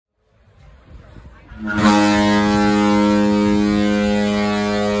Good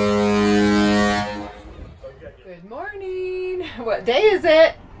morning. What day is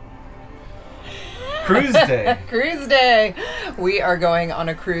it? Cruise day. Cruise day. We are going on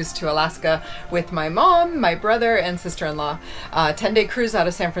a cruise to Alaska with my mom, my brother, and sister-in-law. 10-day cruise out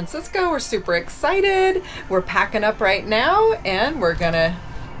of San Francisco. We're super excited. We're packing up right now, and we're gonna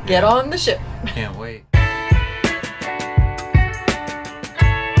get on the ship. Can't wait.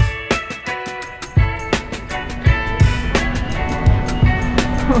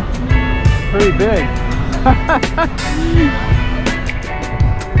 Pretty big. Oh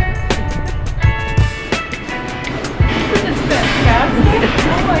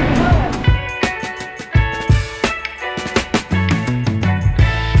my God.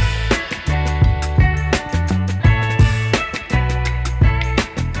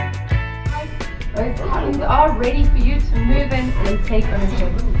 Those cabins are ready for you to move in and take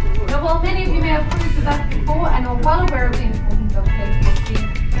ownership. Now, while many of you may have cruised with us before and are well aware of the importance of safe safety,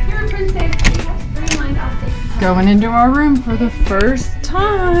 here at Princess we have streamlined our safety. Going into our room for the first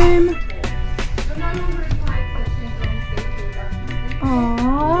time.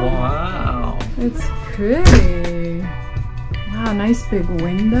 Aww. Wow. It's pretty. Wow, nice big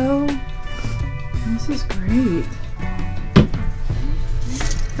window. This is great.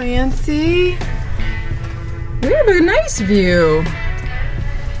 Fancy. We have a nice view.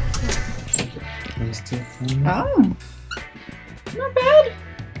 Oh, not bad.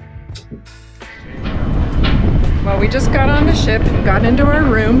 Well, we just got on the ship, got into our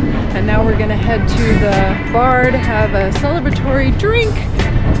room, and now we're gonna head to the bar to have a celebratory drink.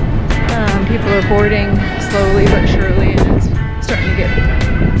 People are boarding slowly but surely, and it's starting to get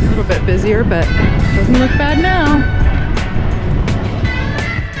a little bit busier, but it doesn't look bad now.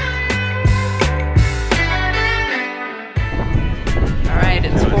 All right,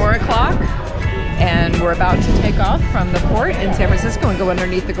 it's 4 o'clock, and we're about to take off from the port in San Francisco and go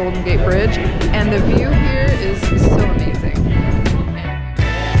underneath the Golden Gate Bridge, and the view here is so amazing.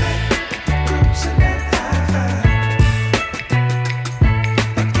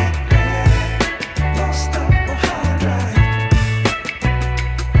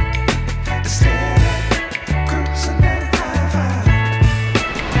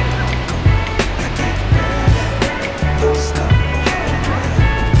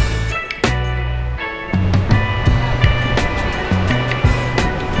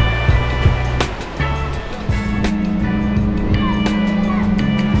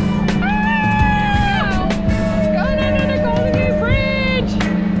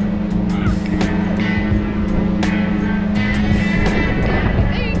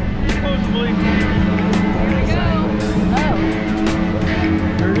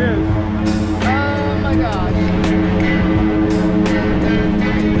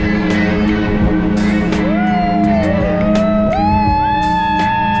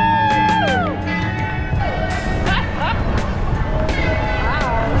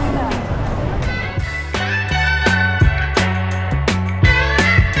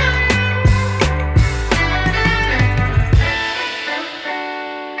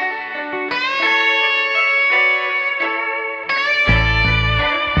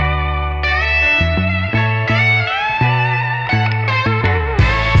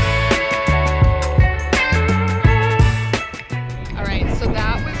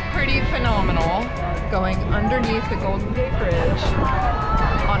 Going underneath the Golden Gate Bridge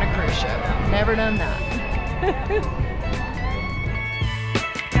on a cruise ship. Never done that.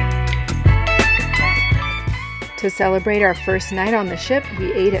 To celebrate our first night on the ship,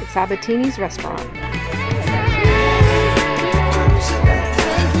 we ate at Sabatini's restaurant.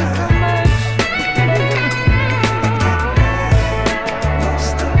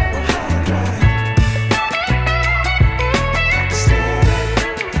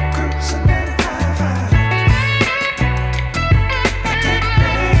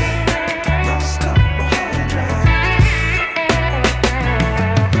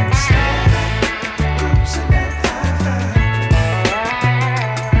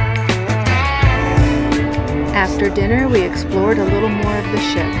 After dinner, we explored a little more of the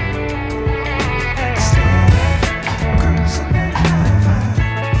ship.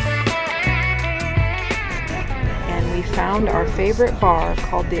 And we found our favorite bar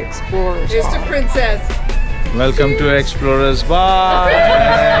called the Explorers Bar. Here's the Princess. Welcome to Explorers Bar.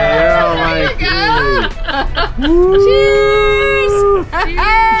 There you go. Cheers!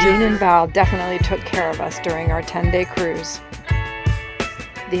 June and Val definitely took care of us during our 10-day cruise.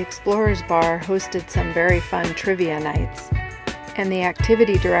 The Explorers Bar hosted some very fun trivia nights, and the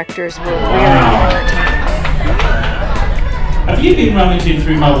activity directors were very entertaining. Have you been rummaging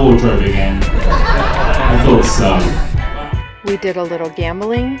through my wardrobe again? Michael's son. We did a little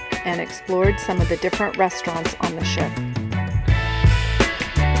gambling and explored some of the different restaurants on the ship.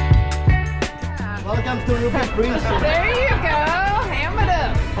 Welcome to Rupert Breeze. There you go! Ham it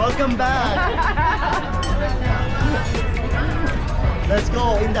up! Welcome back. Let's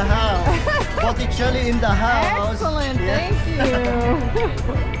go in the house. Botticelli in the house. Excellent, Yes. thank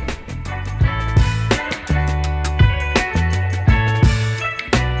you.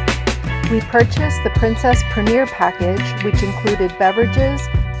 We purchased the Princess Premier package, which included beverages,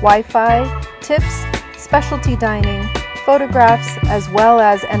 Wi-Fi, tips, specialty dining, photographs, as well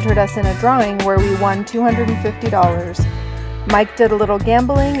as entered us in a drawing where we won $250. Mike did a little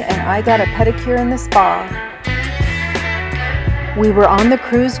gambling and I got a pedicure in the spa. We were on the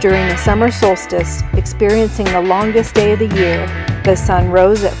cruise during the summer solstice, experiencing the longest day of the year. The sun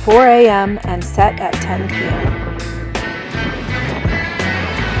rose at 4 a.m. and set at 10 p.m.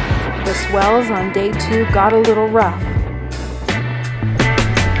 The swells on day 2 got a little rough.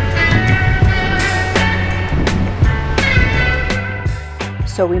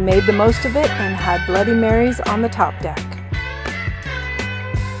 So we made the most of it and had Bloody Marys on the top deck.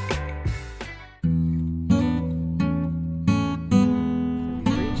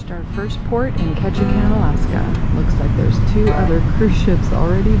 We reached our first port in Ketchikan, Alaska. Looks like there's 2 other cruise ships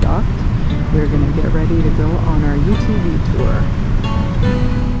already docked. We're going to get ready to go on our UTV tour.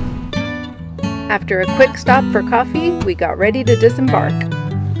 After a quick stop for coffee, we got ready to disembark.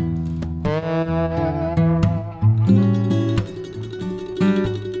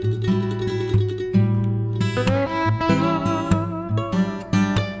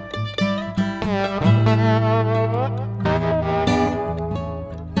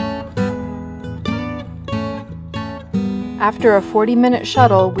 After a 40-minute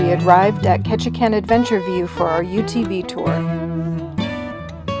shuttle, we arrived at Ketchikan Adventurevue for our UTV tour.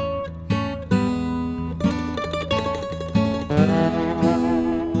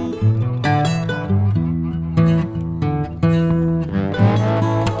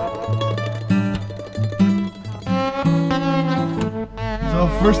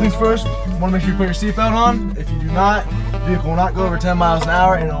 First things first, you want to make sure you put your seatbelt on. If you do not, the vehicle will not go over 10 miles an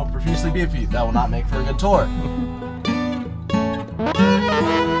hour and it will profusely beep you. That will not make for a good tour.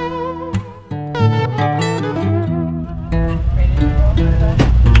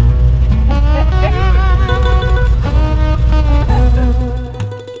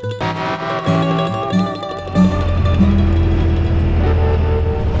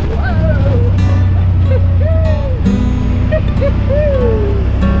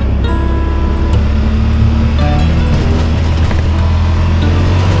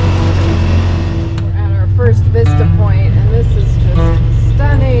 Vista Point, and this is just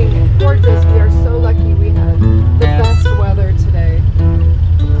stunning and gorgeous. We are so lucky we had the best weather today.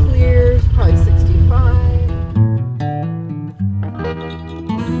 Clear, probably 65.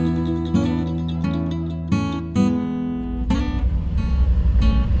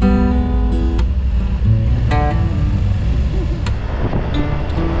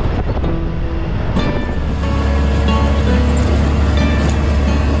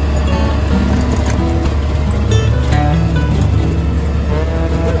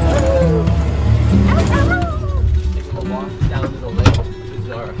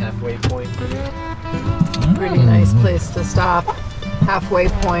 Pretty nice place to stop. Halfway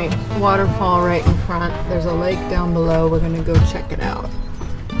point, waterfall right in front. There's a lake down below. We're gonna go check it out.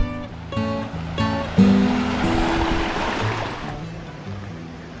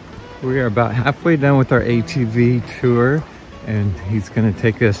 We are about halfway done with our ATV tour, and he's going to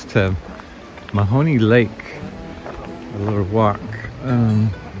take us to Mahoney Lake. A little walk.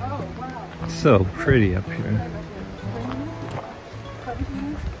 So pretty up here.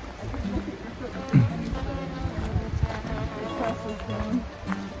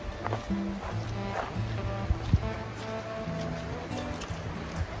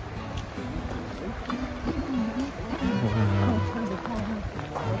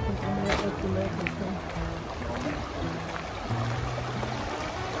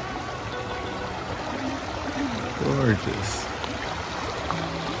 Gorgeous.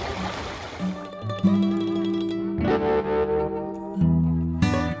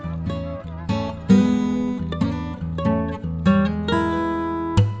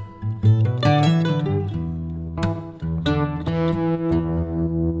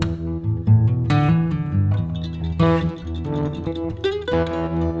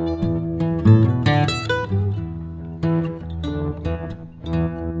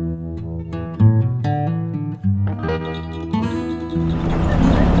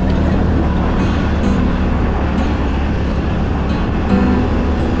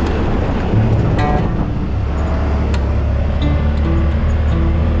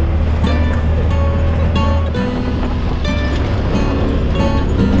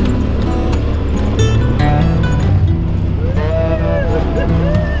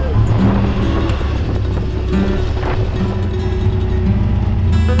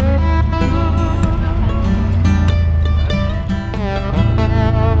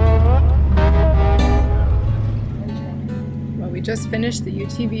 finished the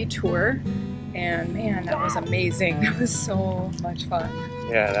UTV tour, and man, that was amazing. That was so much fun.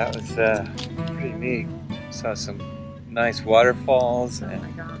 Yeah, that was pretty neat. Saw some nice waterfalls Oh and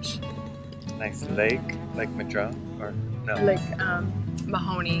my gosh. nice lake, Lake Madrone, or no? Like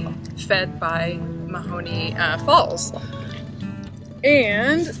Mahoney, fed by Mahoney Falls.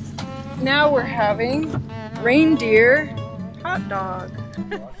 And now we're having reindeer hot dog.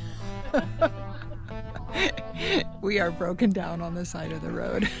 We are broken down on the side of the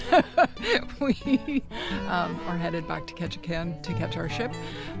road. We are headed back to Ketchikan to catch our ship,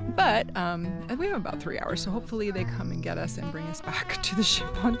 but we have about 3 hours, so hopefully they come and get us and bring us back to the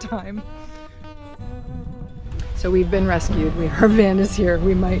ship on time. So we've been rescued. Our van is here.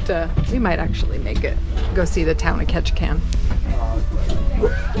 We might actually make it. Go see the town of Ketchikan.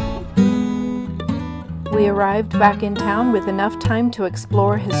 We arrived back in town with enough time to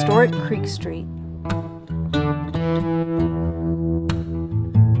explore historic Creek Street.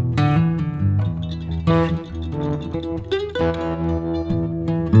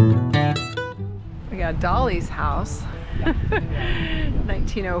 We got Dolly's house,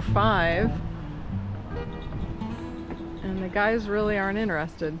 1905. And the guys really aren't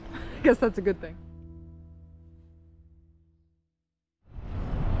interested. I guess that's a good thing.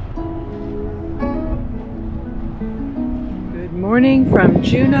 Good morning from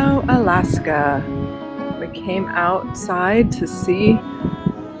Juneau, Alaska. We came outside to see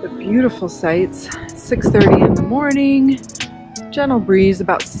the beautiful sights. 6:30 in the morning. Gentle breeze,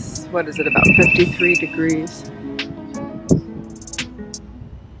 about, what is it, about 53 degrees.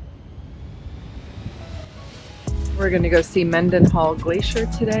 We're going to go see Mendenhall Glacier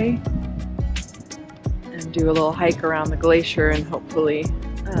today and do a little hike around the glacier and hopefully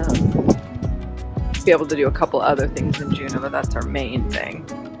be able to do a couple other things in Juneau, but that's our main thing.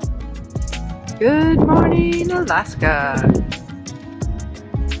 Good morning, Alaska!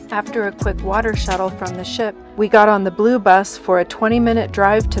 After a quick water shuttle from the ship, we got on the Blue Bus for a 20-minute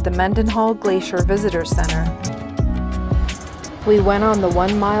drive to the Mendenhall Glacier Visitor Center. We went on the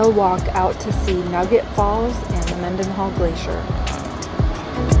 1-mile walk out to see Nugget Falls and the Mendenhall Glacier.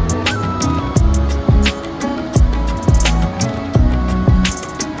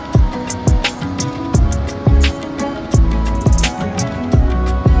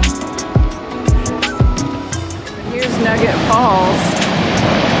 Here's Nugget Falls.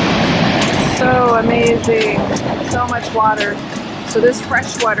 So amazing. So much water. So this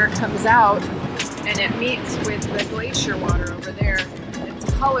fresh water comes out and it meets with the glacier water over there. It's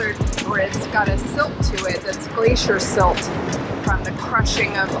colored, or it's got a silt to it that's glacier silt from the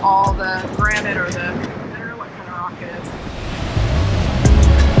crushing of all the granite, or the, I don't know what kind of rock it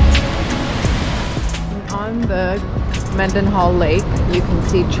is. On the Mendenhall Lake, you can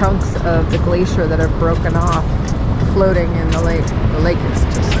see chunks of the glacier that are broken off floating in the lake. The lake is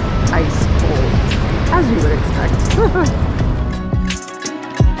just ice cold, as you would expect.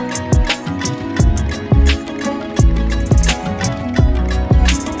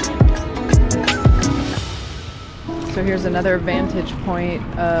 So here's another vantage point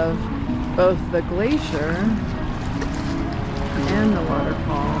of both the glacier and the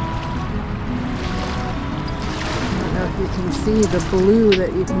waterfall. I don't know if you can see the blue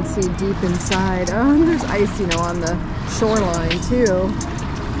that you can see deep inside. Oh, and there's ice, you know, on the shoreline too.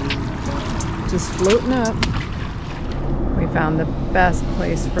 Just floating up. We found the best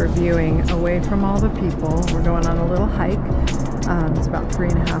place for viewing away from all the people. We're going on a little hike. It's about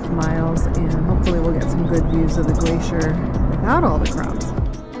 3.5 miles, and hopefully we'll get some good views of the glacier without all the crowds.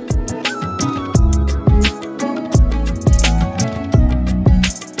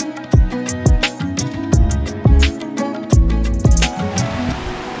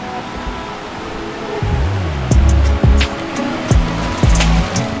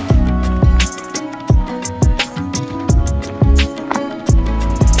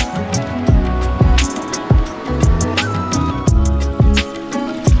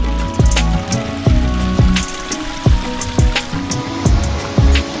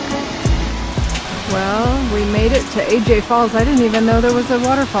 To AJ Falls. I didn't even know there was a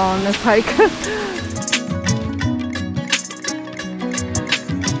waterfall on this hike.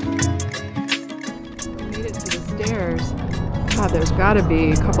 Made it to the stairs. God, there's got to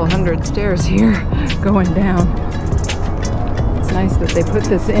be a couple hundred stairs here going down. It's nice that they put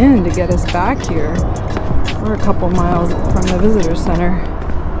this in to get us back here. We're a couple miles from the visitor center.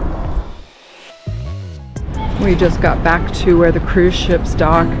 We just got back to where the cruise ships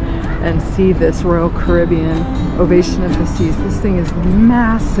dock and see this Royal Caribbean Ovation of the Seas. This thing is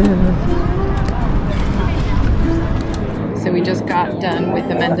massive. So we just got done with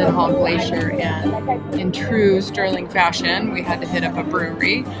the Mendenhall Glacier, and in true Sterling fashion, we had to hit up a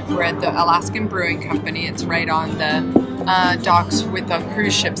brewery. We're at the Alaskan Brewing Company. It's right on the docks with the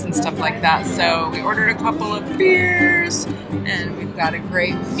cruise ships and stuff like that. So we ordered a couple of beers, and we've got a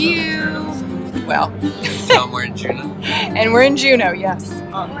great view. Well, Tell them we're in Juneau. and we're in Juneau, yes.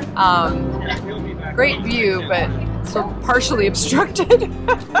 Great view, but sort of partially obstructed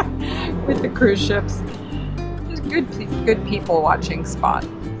with the cruise ships. Just good people watching spot.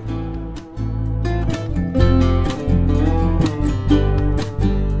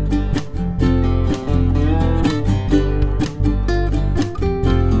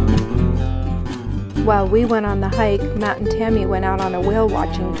 While we went on the hike, Matt and Tammy went out on a whale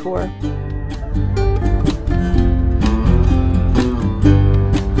watching tour.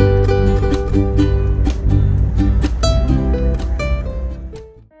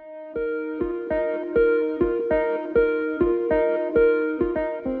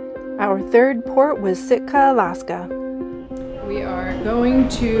 Our third port was Sitka, Alaska. We are going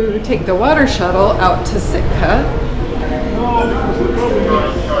to take the water shuttle out to Sitka.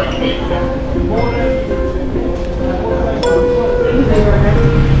 Morning.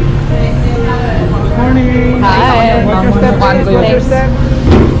 Hi.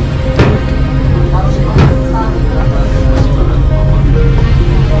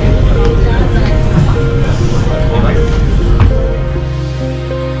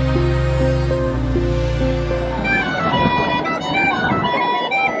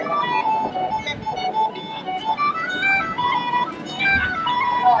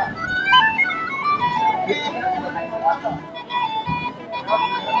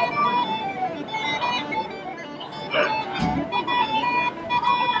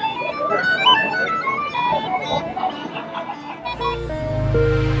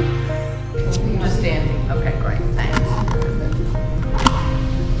 Just standing. Okay, great. Thanks. I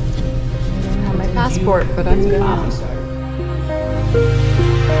don't have my passport, but I'm good.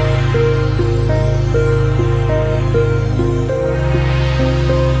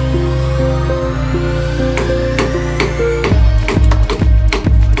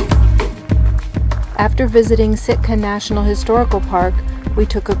 After visiting Sitka National Historical Park, we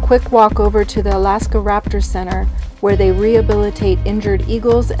took a quick walk over to the Alaska Raptor Center, where they rehabilitate injured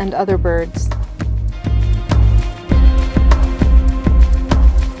eagles and other birds.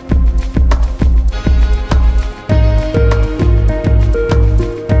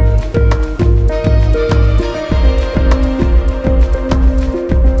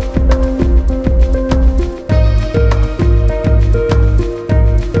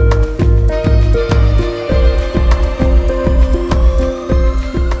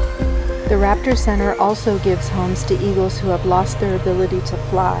 The Raptor Center also gives homes to eagles who have lost their ability to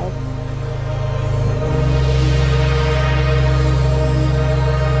fly.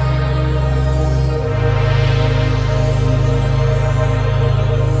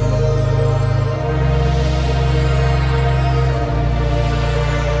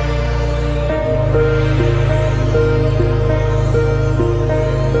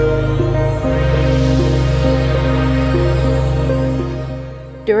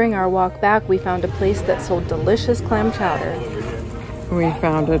 During our walk back, we found a place that sold delicious clam chowder. We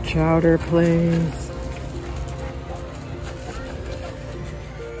found a chowder place.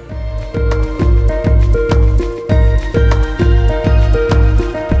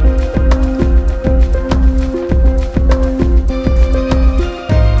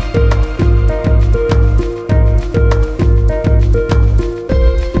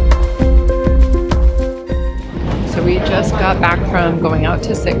 Got back from going out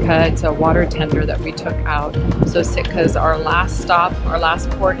to Sitka. It's a water tender that we took out. So Sitka's our last stop, our last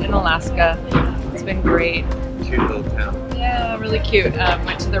port in Alaska. It's been great. Cute little town. Yeah, really cute.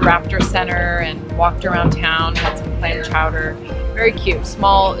 Went to the Raptor Center and walked around town, had some clam chowder. Very cute.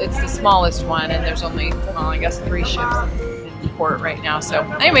 Small, it's the smallest one, and there's only, well, I guess 3 ships in port right now. So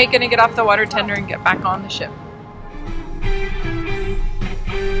anyway, gonna get off the water tender and get back on the ship.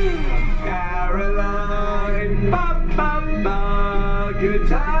 Caroline, ba, ba, ba. Good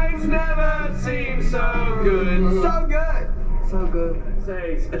times never seem so good. So good. So good. It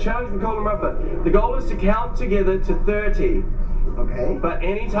says, a challenge from Colin Rupert. The goal is to count together to 30. Okay. But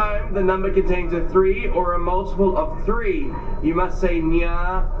anytime the number contains a 3 or a multiple of 3, you must say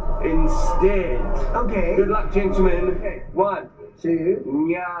nya instead. Okay. Good luck, gentlemen. Okay. 1, 2,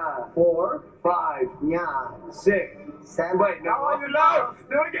 nya. 4, 5, nya. 6, 7. Wait, no, no.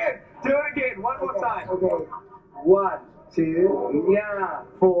 Do it again. Do it again. One more time. Okay. 1, 2, nya.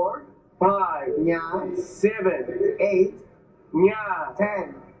 4, 5, nya. 7, 8, nya.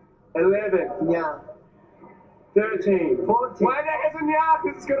 10, 11, nya. 13, 14. Why the isn't yeah?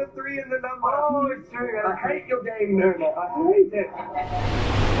 Because it's got a 3 in the number. Oh, it's true. I hate your game, Nugget. I hate it.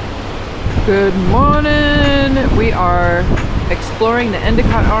 Good morning. We are exploring the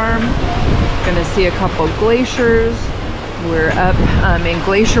Endicott Arm. Gonna see a couple glaciers. We're up in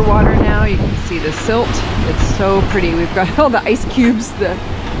glacier water now. You can see the silt. It's so pretty. We've got all the ice cubes, the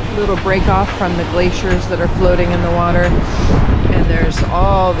little break off from the glaciers that are floating in the water. And there's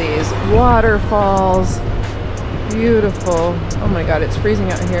all these waterfalls. Beautiful. Oh my God, it's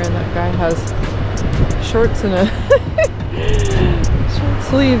freezing out here and that guy has shorts and a short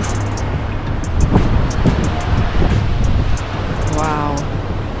sleeves. Wow.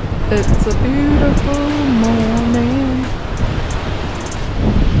 It's a beautiful morning.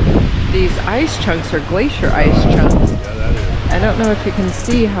 These ice chunks are glacier ice chunks. I don't know if you can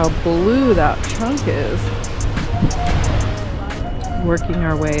see how blue that chunk is. Working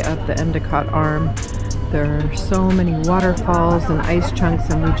our way up the Endicott Arm. There are so many waterfalls and ice chunks,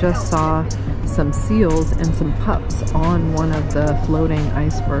 and we just saw some seals and some pups on one of the floating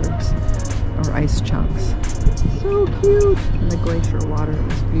icebergs or ice chunks. So cute! And the glacier water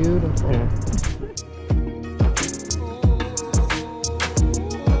is beautiful. Yeah.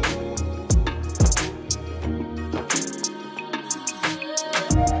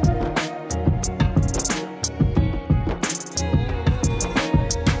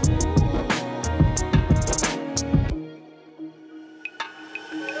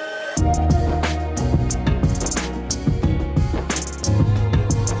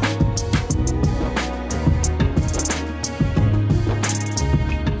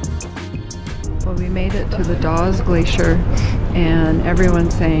 To the Dawes Glacier, and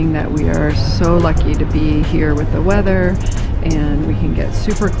everyone's saying that we are so lucky to be here with the weather, and we can get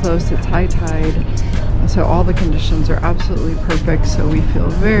super close. It's high tide, so all the conditions are absolutely perfect, so we feel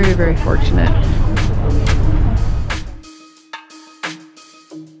very, very fortunate.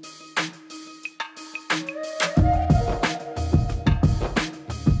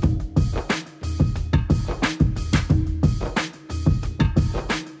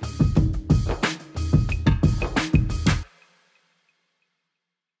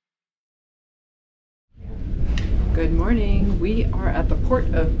 Good morning. We are at the port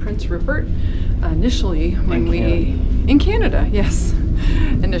of Prince Rupert. Initially, when in Canada, yes.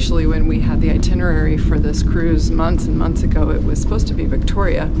 Initially, when we had the itinerary for this cruise months and months ago, it was supposed to be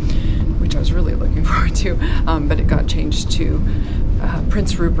Victoria, which I was really looking forward to, but it got changed to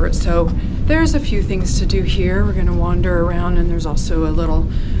Prince Rupert. So there's a few things to do here. We're going to wander around, and there's also a little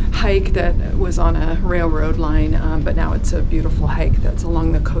hike that was on a railroad line, but now it's a beautiful hike that's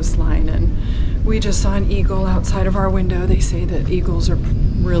along the coastline. And we just saw an eagle outside of our window. They say that eagles are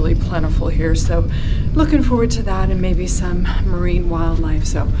really plentiful here, so looking forward to that and maybe some marine wildlife.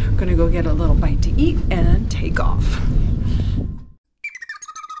 So I'm gonna go get a little bite to eat and take off.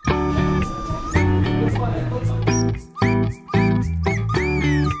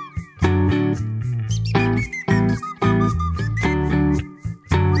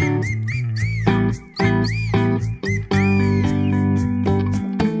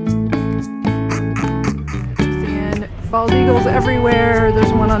 Bald eagles everywhere.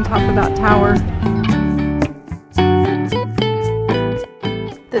 There's one on top of that tower.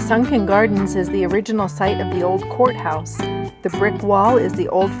 The Sunken Gardens is the original site of the old courthouse. The brick wall is the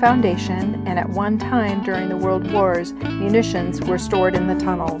old foundation, and at one time during the World Wars, munitions were stored in the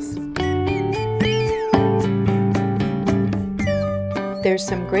tunnels. There's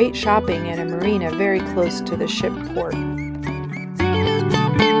some great shopping and a marina very close to the ship port.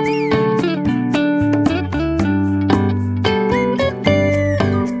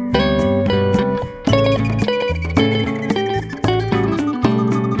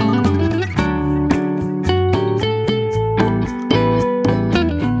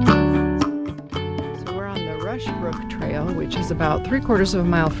 Rushbrook Trail, which is about 3/4 of a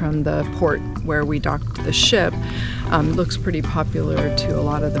mile from the port where we docked the ship. Looks pretty popular to a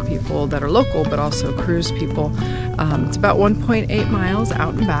lot of the people that are local, but also cruise people. It's about 1.8 miles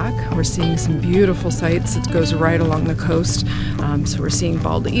out and back. We're seeing some beautiful sights. It goes right along the coast. So we're seeing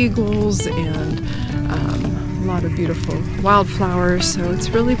bald eagles and a lot of beautiful wildflowers. So it's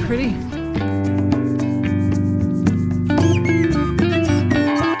really pretty.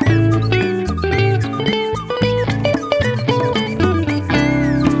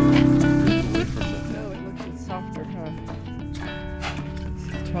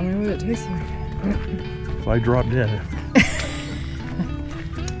 Tell me what it tastes like. If I drop dead.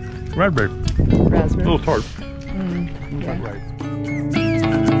 Raspberry. Raspberry. A little tart. Yeah. Not right.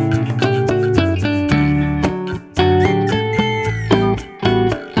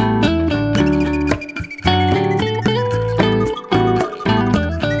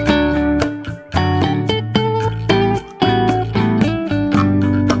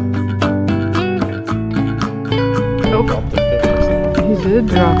 did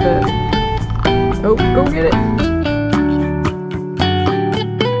drop it. Oh, go get it.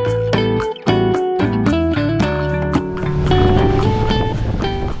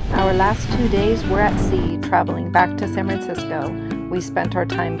 Our last 2 days were at sea, traveling back to San Francisco. We spent our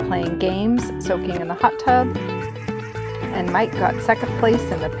time playing games, soaking in the hot tub, and Mike got second place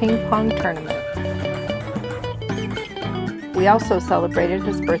in the ping pong tournament. We also celebrated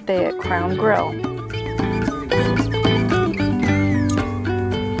his birthday at Crown Grill.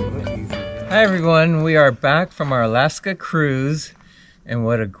 Hi everyone, we are back from our Alaska cruise, and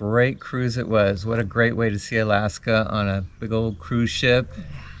what a great cruise it was. What a great way to see Alaska on a big old cruise ship,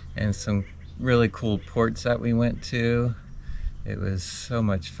 and some really cool ports that we went to. It was so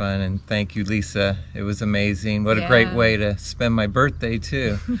much fun, and thank you, Lisa. It was amazing. What a great way to spend my birthday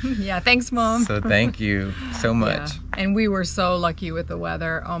too. Yeah, thanks, Mom. So thank you so much. Yeah. And we were so lucky with the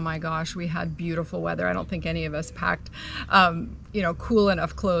weather. Oh my gosh, we had beautiful weather. I don't think any of us packed you know, cool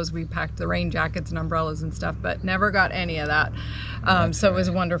enough clothes. We packed the rain jackets and umbrellas and stuff, but never got any of that. So it was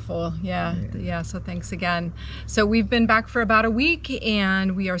wonderful. Yeah, so thanks again. So we've been back for about a week,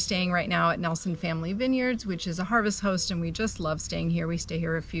 and we are staying right now at Nelson Family Vineyards, which is a harvest host, and we just love staying here. We stay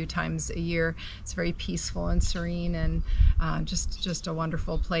here a few times a year. It's very peaceful and serene, and just a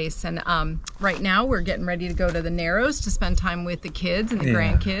wonderful place. And right now we're getting ready to go to the Narrows to spend time with the kids and the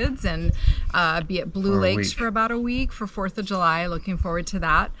grandkids, and be at Blue Lakes for about a week for 4th of July. Looking forward to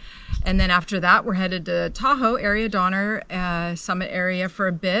that. And then after that, we're headed to Tahoe area, Donner Summit area for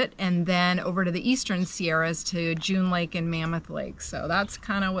a bit, and then over to the Eastern Sierras to June Lake and Mammoth Lake. So that's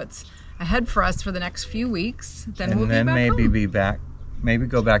kind of what's ahead for us for the next few weeks. Then we'll be back home. Maybe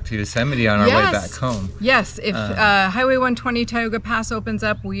go back to Yosemite on our way back home. Yes, if Highway 120 Tioga Pass opens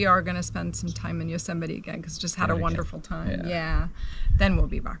up, we are going to spend some time in Yosemite again, because just had a wonderful time. Yeah, then we'll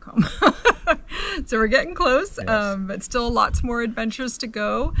be back home. So we're getting close, but still lots more adventures to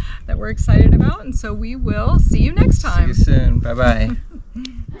go that we're excited about, and so we will see you next time. See you soon. Bye-bye.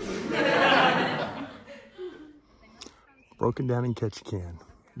 Broken down in Ketchikan.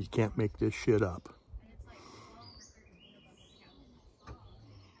 You can't make this shit up.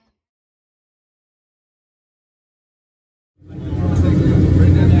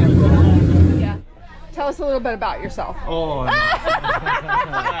 Tell us a little bit about yourself. Oh,